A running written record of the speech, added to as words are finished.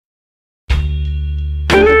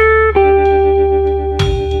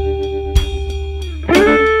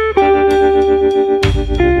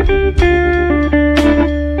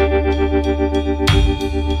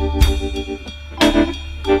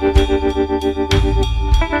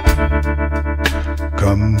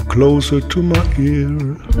Come closer to my ear,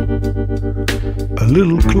 a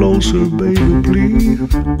little closer, baby, please.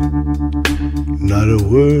 Not a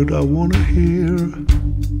word I wanna hear,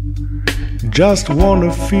 just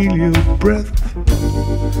wanna feel your breath.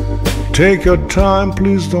 Take your time,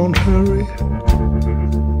 please don't hurry.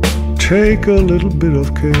 Take a little bit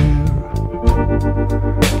of care.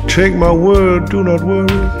 Take my word, do not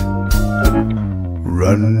worry.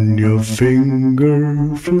 Run your finger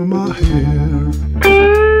through my hair.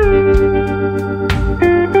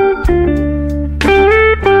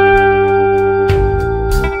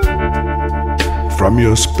 From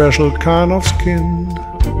your special kind of skin,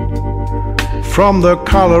 from the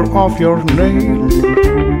color of your nail,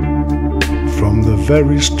 from the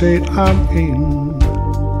very state I'm in,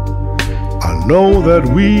 I know that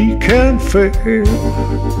we can't fail.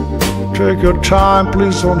 Take your time,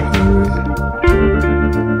 please don't hurry.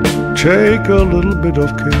 Take a little bit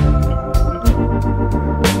of care.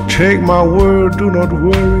 Take my word, do not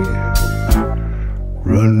worry.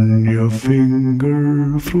 Run your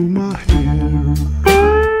finger through my hair.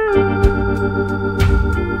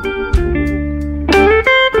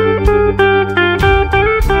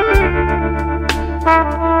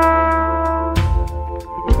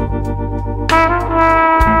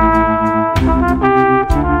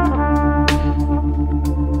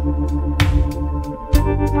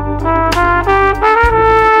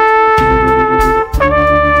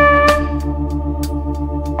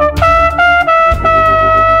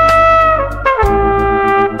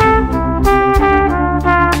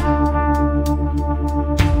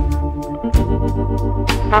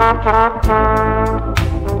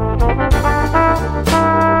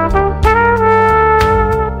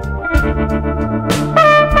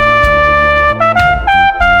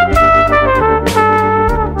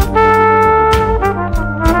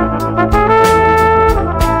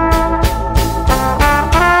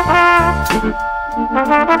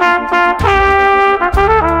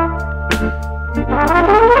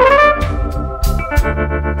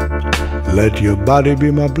 Let your body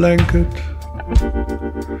be my blanket.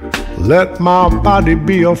 Let my body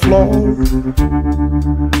be your floor.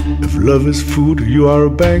 If love is food, you are a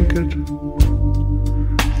banquet.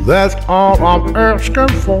 That's all I'm asking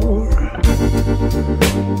for.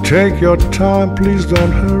 Take your time, please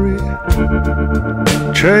don't hurry.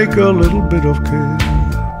 Take a little bit of care.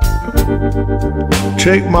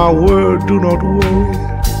 Take my word, do not worry.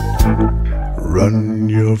 Run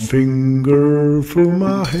your finger through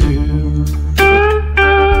my hair.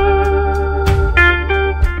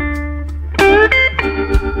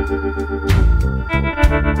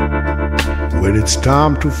 When it's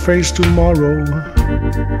time to face tomorrow,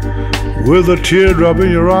 with a teardrop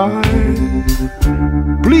in your eye,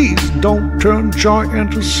 please don't turn joy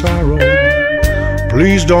into sorrow.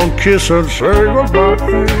 Please don't kiss and say goodbye.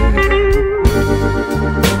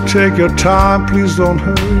 Take your time, please don't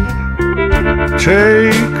hurry.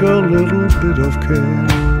 Take a little bit of care.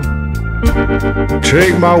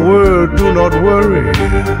 Take my word, do not worry.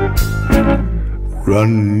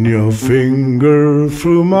 Run your finger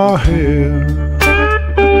through my hair.